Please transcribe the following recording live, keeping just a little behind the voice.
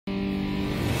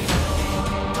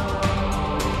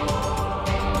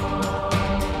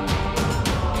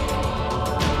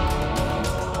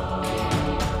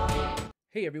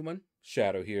Hey everyone,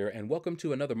 Shaedow here, and welcome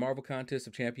to another Marvel Contest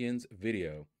of Champions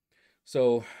video.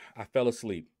 So, I fell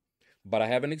asleep, but I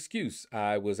have an excuse.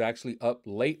 I was actually up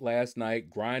late last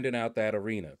night grinding out that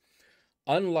arena.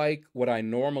 Unlike what I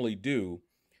normally do,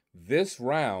 this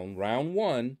round, round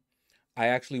one, I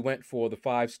actually went for the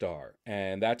 5-star,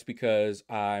 and that's because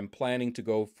I'm planning to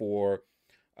go for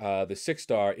the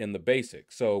 6-star in the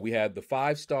basic. So we had the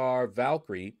 5-star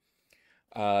Valkyrie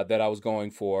that I was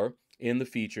going for in the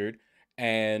featured,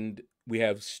 and we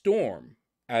have Storm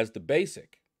as the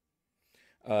basic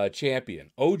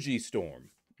champion, OG Storm,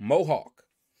 Mohawk,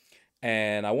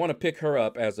 and I want to pick her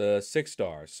up as a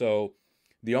 6-star. So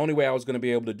the only way I was going to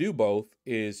be able to do both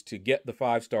is to get the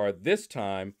 5-star this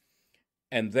time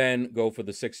and then go for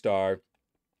the 6-star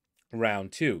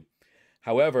round two.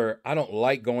 However, I don't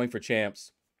like going for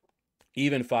champs,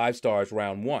 even 5-stars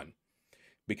round one,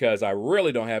 because I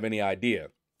really don't have any idea.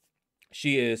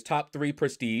 She is top 3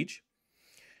 prestige,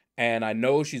 and I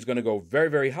know she's going to go very,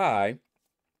 very high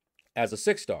as a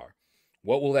 6-star.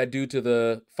 What will that do to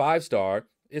the 5-star?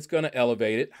 It's going to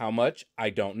elevate it. How much?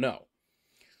 I don't know.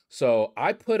 So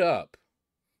I put up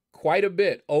quite a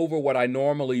bit over what I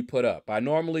normally put up. I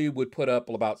normally would put up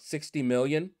about 60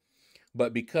 million,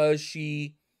 but because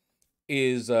she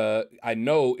is, I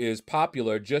know is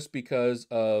popular just because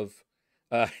of,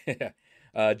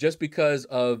 just because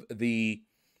of the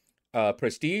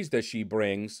prestige that she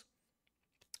brings,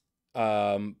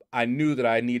 I knew that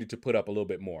I needed to put up a little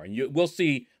bit more, and we'll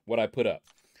see what I put up.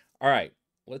 All right,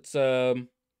 let's go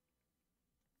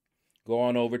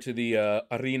on over to the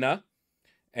arena,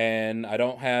 and I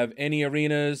don't have any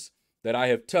arenas that I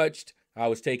have touched. I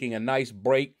was taking a nice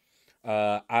break.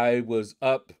 I was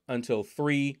up until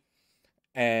 3,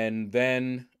 and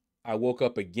then I woke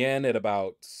up again at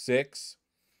about 6.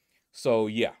 So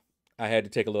yeah, I had to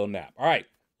take a little nap. All right,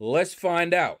 let's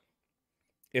find out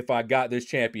if I got this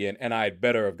champion, and I had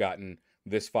better have gotten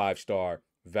this 5-star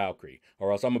Valkyrie,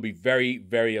 or else I'm going to be very,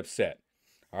 very upset.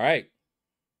 All right.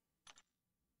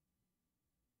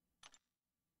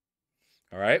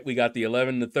 All right, we got the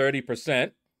 11 to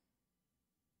 30%.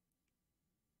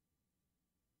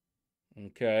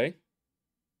 Okay.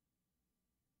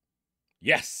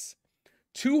 Yes.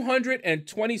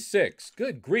 226.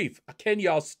 Good grief. Can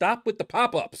y'all stop with the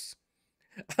pop-ups?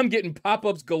 I'm getting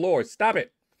pop-ups galore. Stop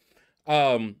it.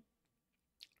 I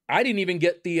didn't even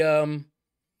get the on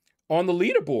the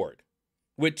leaderboard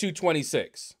with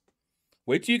 226.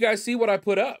 Wait till you guys see what I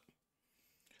put up.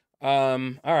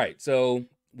 All right, so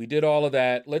we did all of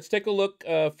that. Let's take a look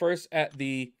first at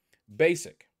the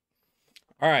basic.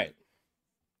 All right,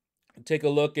 take a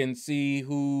look and see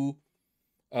who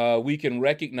we can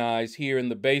recognize here in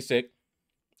the basic.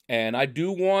 And I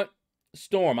do want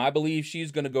Storm. I believe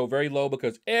she's going to go very low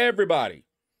because everybody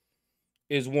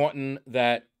is wanting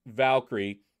that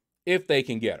Valkyrie if they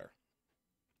can get her.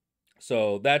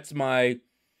 So that's my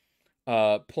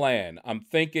plan. I'm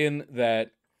thinking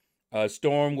that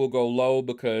Storm will go low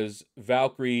because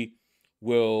Valkyrie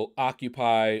will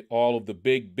occupy all of the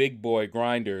big boy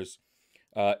grinders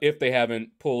if they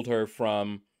haven't pulled her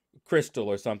from Crystal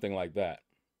or something like that.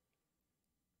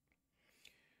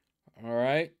 All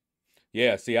right.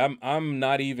 Yeah, see, I'm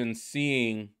not even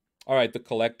seeing. All right, the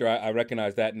Collector, I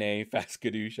recognize that name. Fast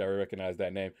Kadoosh, I recognize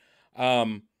that name.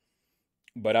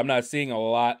 But I'm not seeing a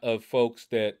lot of folks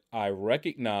that I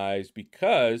recognize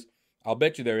because I'll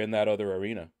bet you they're in that other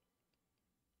arena.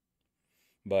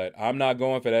 But I'm not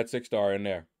going for that 6-star in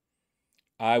there.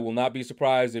 I will not be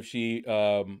surprised if she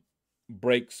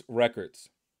breaks records.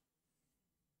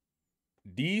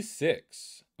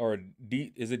 D6 or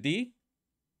D, is it D?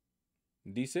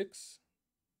 D6?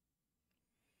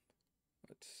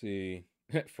 Let's see.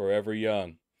 Forever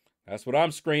Young. That's what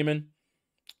I'm screaming.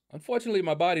 Unfortunately,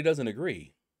 my body doesn't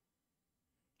agree.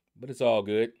 But it's all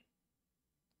good.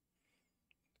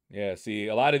 Yeah, see,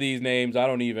 a lot of these names I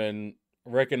don't even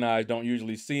recognize, don't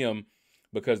usually see them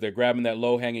because they're grabbing that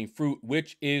low-hanging fruit,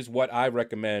 which is what I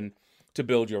recommend to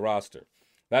build your roster.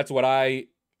 That's what I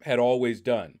had always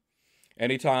done.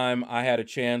 Anytime I had a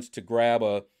chance to grab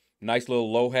a nice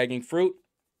little low-hanging fruit,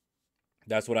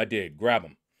 that's what I did. Grab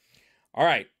them. All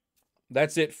right.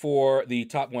 That's it for the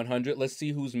top 100. Let's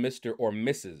see who's Mr. or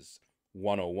Mrs.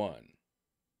 101.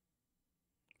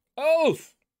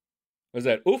 Oof! What's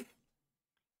that? Oof?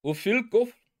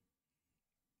 Oofilkoof?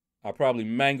 I probably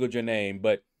mangled your name,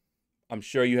 but I'm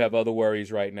sure you have other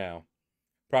worries right now.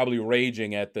 Probably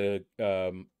raging at the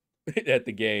at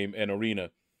the game and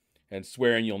arena and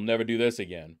swearing you'll never do this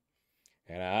again.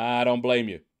 And I don't blame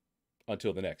you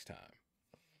until the next time.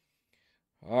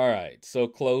 All right, so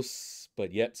close,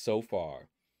 but yet so far.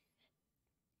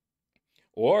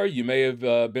 Or you may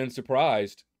have been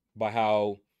surprised by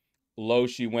how low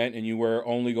she went and you were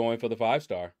only going for the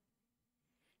 5-star.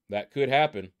 That could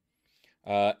happen.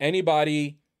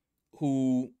 Anybody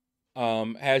who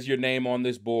has your name on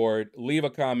this board, leave a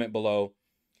comment below.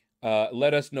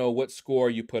 Let us know what score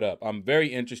you put up. I'm very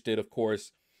interested, of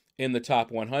course, in the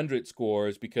top 100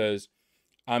 scores because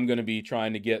I'm going to be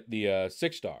trying to get the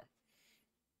 6-star.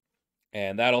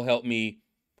 And that'll help me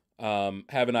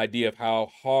have an idea of how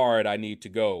hard I need to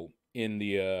go in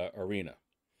the arena.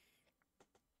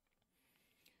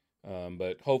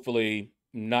 But hopefully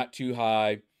not too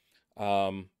high.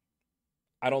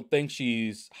 I don't think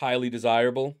she's highly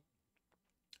desirable,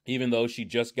 even though she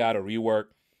just got a rework.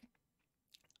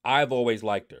 I've always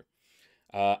liked her.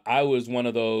 I was one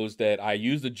of those that I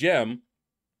used a gem,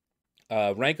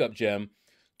 rank up gem,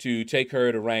 to take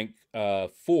her to rank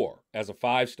 4 as a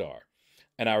 5-star.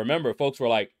 And I remember folks were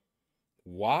like,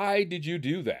 why did you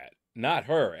do that? Not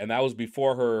her. And that was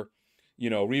before her,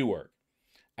 rework.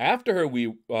 After her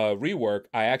rework,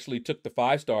 I actually took the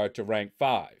 5-star to rank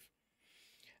 5.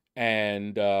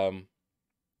 And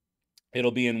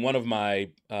it'll be in one of my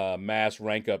mass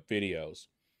rank up videos.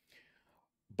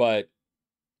 But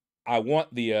I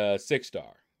want the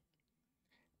 6-star.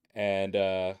 And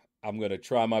I'm going to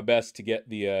try my best to get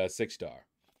the 6-star.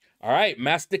 All right,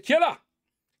 Master Killer.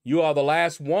 You are the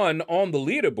last one on the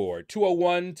leaderboard.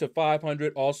 201 to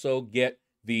 500 also get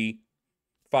the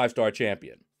 5-star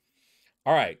champion.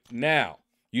 All right, now,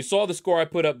 you saw the score I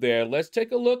put up there. Let's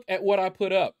take a look at what I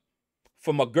put up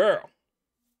for my girl.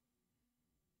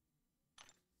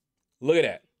 Look at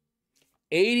that.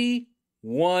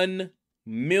 81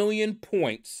 million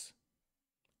points,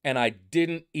 and I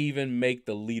didn't even make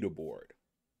the leaderboard.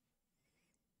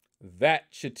 That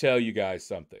should tell you guys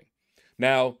something.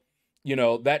 Now,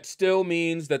 that still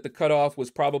means that the cutoff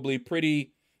was probably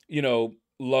pretty,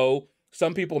 low.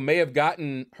 Some people may have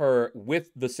gotten her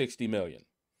with the 60 million.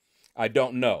 I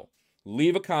don't know.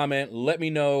 Leave a comment. Let me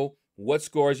know what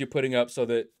scores you're putting up so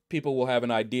that people will have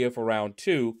an idea for round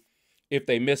 2, if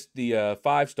they missed the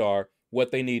 5-star,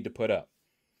 what they need to put up.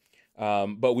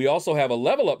 But we also have a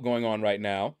level up going on right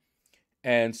now.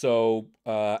 And so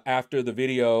after the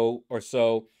video or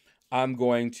so, I'm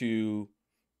going to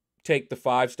take the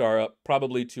 5-star up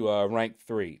probably to rank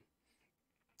 3.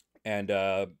 And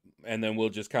then we'll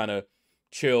just kind of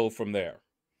chill from there.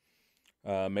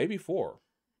 Maybe 4.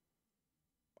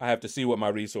 I have to see what my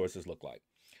resources look like.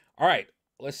 All right,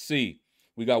 let's see.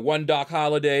 We got one Doc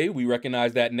Holiday. We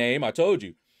recognize that name. I told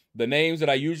you. The names that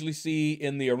I usually see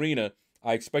in the arena,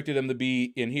 I expected them to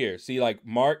be in here. See, like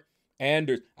Mark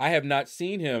Anders. I have not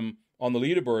seen him on the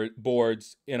leaderboard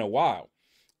boards in a while.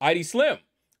 ID Slim,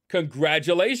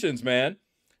 congratulations, man.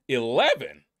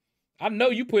 11. I know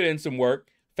you put in some work.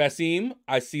 Fasim,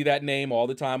 I see that name all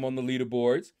the time on the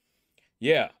leaderboards.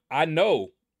 Yeah, I know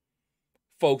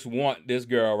folks want this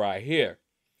girl right here.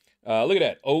 Look at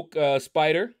that. Oak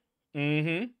Spider.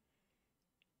 Manny.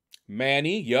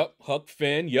 Yup. Huck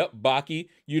Finn. Yup. Baki.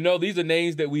 These are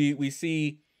names that we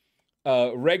see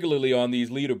regularly on these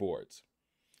leaderboards.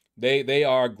 They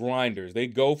are grinders. They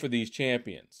go for these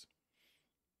champions.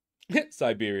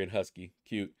 Siberian Husky.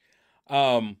 Cute.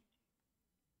 The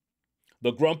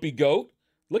Grumpy Goat.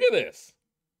 Look at this.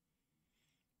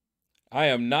 I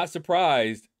am not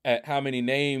surprised at how many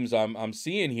names I'm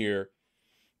seeing here,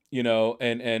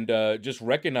 and just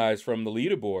recognized from the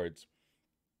leaderboards.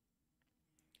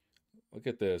 Look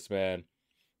at this, man.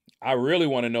 I really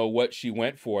want to know what she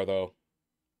went for, though.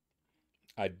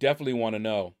 I definitely want to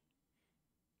know.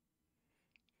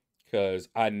 Because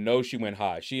I know she went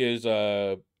high. She is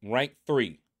rank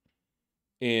 3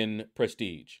 in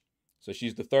prestige. So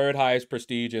she's the 3rd highest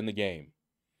prestige in the game.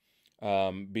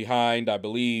 Behind, I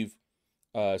believe,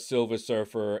 Silver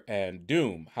Surfer and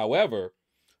Doom. However,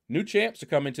 new champs are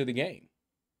coming to the game.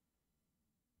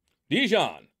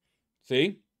 Dijon.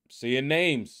 See? Seeing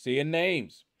names. We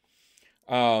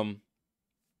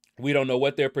don't know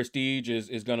what their prestige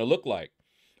is going to look like.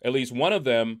 At least one of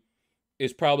them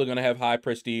is probably going to have high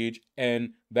prestige,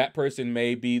 and that person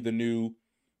may be the new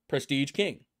prestige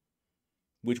king,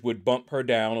 which would bump her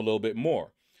down a little bit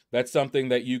more. That's something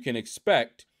that you can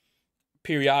expect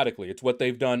periodically. It's what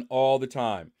they've done all the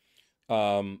time.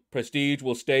 Prestige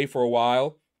will stay for a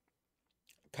while,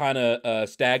 kind of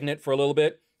stagnant for a little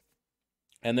bit,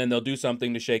 and then they'll do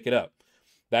something to shake it up.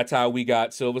 That's how we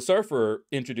got Silver Surfer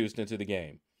introduced into the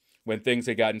game, when things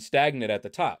had gotten stagnant at the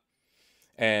top.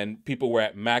 And people were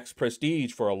at max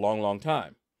prestige for a long, long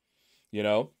time.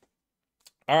 All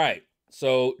right.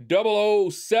 So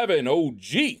 007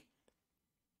 OG,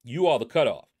 you are the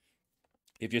cutoff.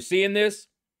 If you're seeing this,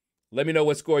 let me know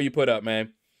what score you put up,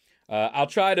 man. I'll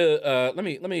try to let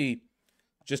me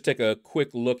just take a quick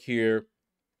look here,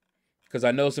 because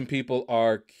I know some people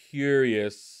are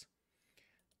curious.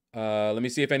 Let me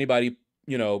see if anybody,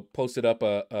 posted up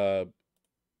a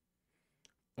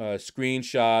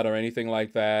screenshot or anything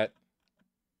like that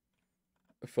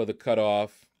for the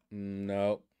cutoff.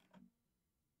 No,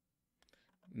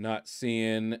 not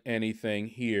seeing anything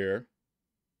here.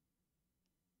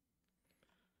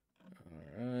 All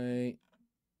right.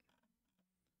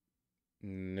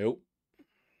 Nope.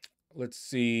 Let's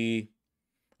see.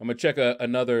 I'm gonna check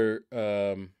another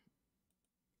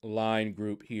line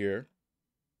group here.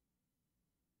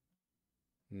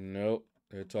 Nope.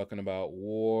 They're talking about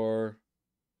war.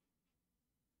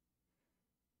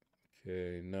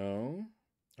 Okay, no.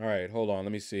 All right, hold on.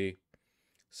 Let me see.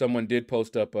 Someone did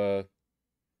post up I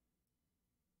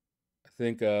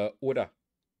think Uda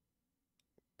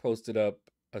posted up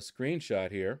a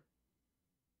screenshot here.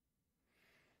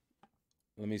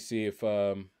 Let me see if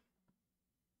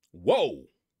whoa.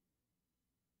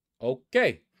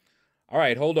 Okay. All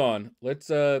right, hold on. Let's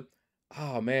oh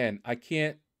man, I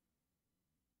can't.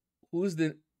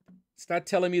 It's not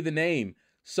telling me the name.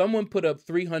 Someone put up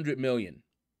 300 million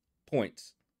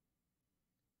points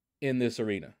in this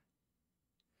arena,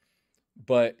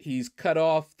 but he's cut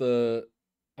off the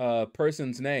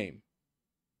person's name,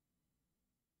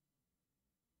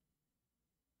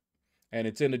 and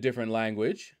it's in a different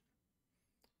language.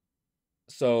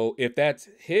 So if that's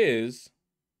his,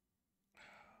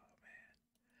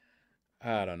 oh,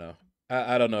 man, I don't know.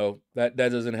 I don't know. That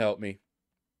doesn't help me.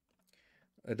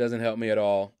 It doesn't help me at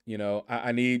all.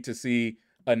 I need to see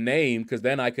a name, because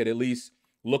then I could at least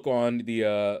look on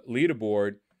the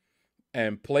leaderboard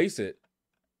and place it.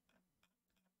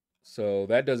 So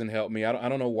that doesn't help me. I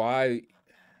don't know why.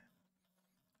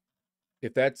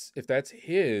 If that's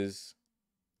his,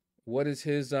 what is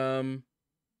his all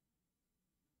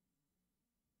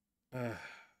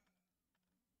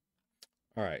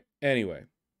right. Anyway.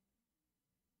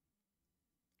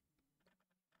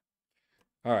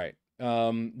 All right.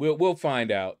 We'll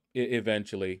find out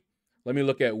eventually. Let me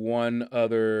look at one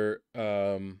other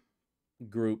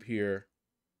group here.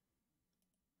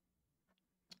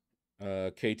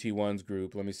 KT1's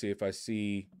group. Let me see if I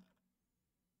see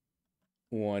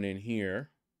one in here,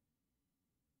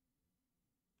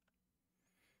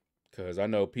 because I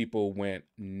know people went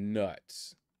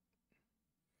nuts.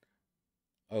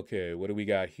 Okay, what do we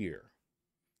got here?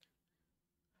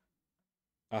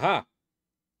 Aha.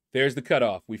 There's the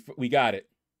cutoff. We got it.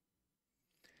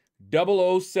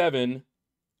 007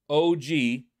 OG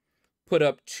put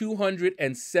up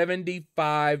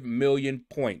 275 million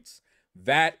points.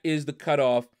 That is the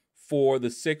cutoff for the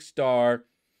 6-star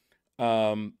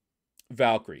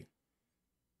Valkyrie.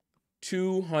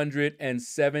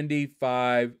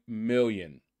 275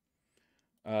 million.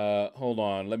 Hold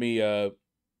on. Let me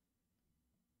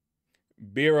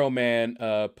Bureau Man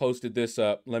posted this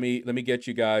up. Let me get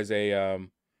you guys a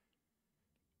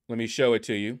let me show it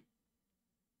to you.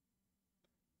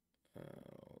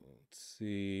 Let's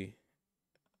see.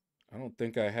 I don't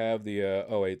think I have the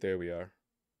oh wait, there we are.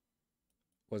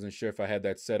 Wasn't sure if I had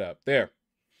that set up. There.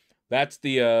 That's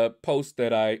the post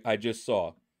that I just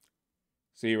saw.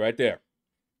 See right there.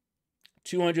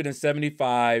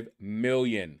 275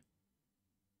 million.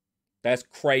 That's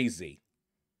crazy.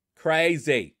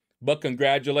 Crazy. But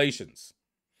congratulations.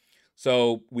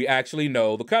 So we actually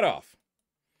know the cutoff.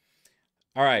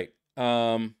 All right.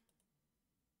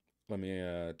 Let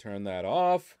me turn that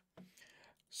off.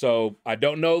 So I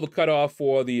don't know the cutoff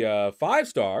for the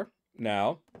 5-star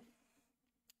now.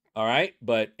 All right.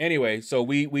 But anyway, so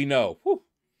we know. Whew,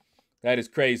 that is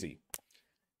crazy.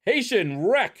 Haitian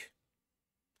Wreck.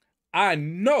 I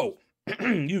know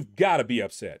you've got to be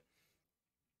upset.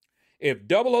 If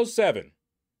 007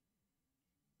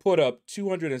 put up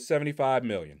 275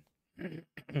 million,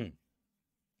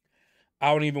 I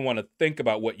don't even want to think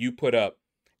about what you put up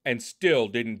and still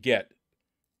didn't get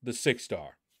the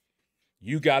 6-star.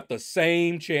 You got the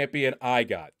same champion I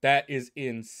got. That is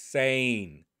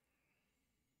insane.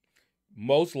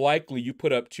 Most likely you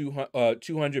put up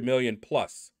 200 million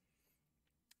plus.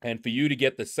 And for you to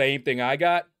get the same thing I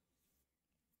got,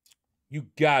 you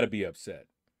got to be upset.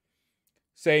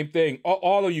 Same thing.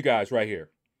 All of you guys right here.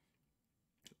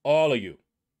 All of you.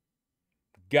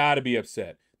 Got to be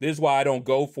upset. This is why I don't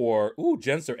go for,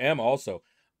 Jenser M also.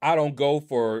 I don't go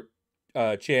for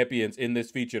champions in this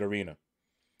featured arena.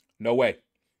 No way.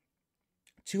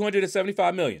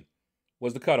 275 million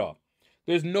was the cutoff.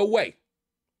 There's no way.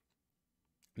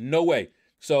 No way.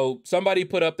 So somebody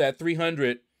put up that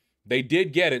 300. They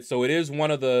did get it. So it is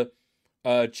one of the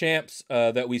champs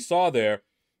that we saw there.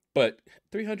 But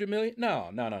 300 million?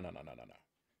 No.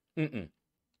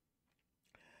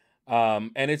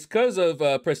 And it's because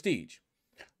of prestige.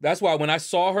 That's why when I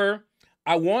saw her,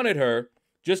 I wanted her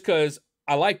just because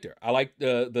I liked her. I liked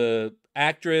the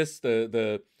actress,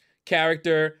 the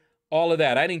character, all of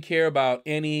that. I didn't care about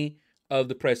any of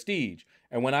the prestige.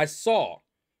 And when I saw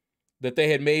that they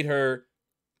had made her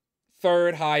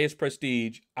third highest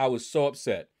prestige, I was so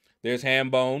upset. There's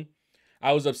Hambone.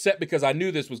 I was upset because I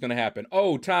knew this was going to happen.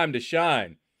 Oh, time to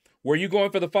shine. Were you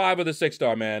going for the 5 or the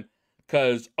 6-star, man?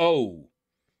 Because, oh,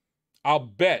 I'll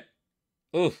bet.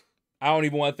 Ugh, I don't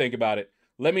even want to think about it.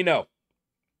 Let me know.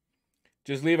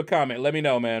 Just leave a comment. Let me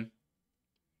know, man.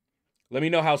 Let me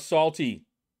know how salty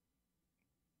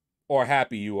or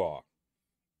happy you are.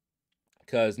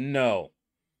 Because, no.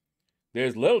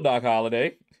 There's Little Doc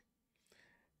Holiday.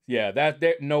 Yeah,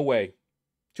 no way.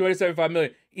 275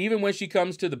 million. Even when she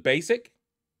comes to the basic,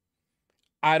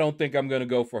 I don't think I'm going to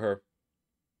go for her.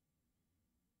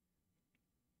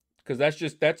 Because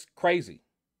that's crazy.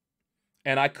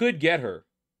 And I could get her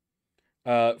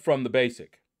from the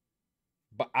basic.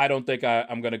 But I don't think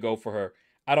I'm going to go for her.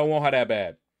 I don't want her that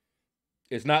bad.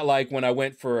 It's not like when I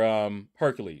went for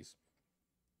Hercules.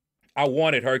 I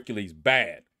wanted Hercules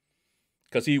bad.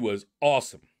 Because he was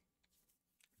awesome.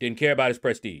 Didn't care about his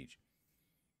prestige.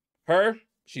 Her,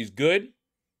 she's good.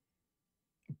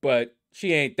 But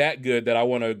she ain't that good that I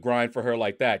want to grind for her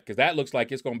like that. Because that looks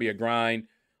like it's going to be a grind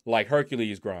like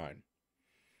Hercules grind.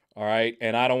 All right?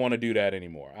 And I don't want to do that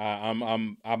anymore.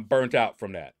 I'm burnt out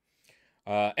from that.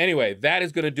 Anyway, that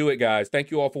is going to do it, guys. Thank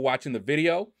you all for watching the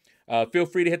video. Feel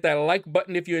free to hit that like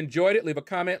button if you enjoyed it. Leave a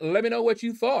comment. Let me know what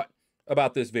you thought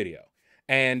about this video.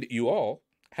 And you all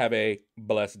have a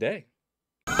blessed day.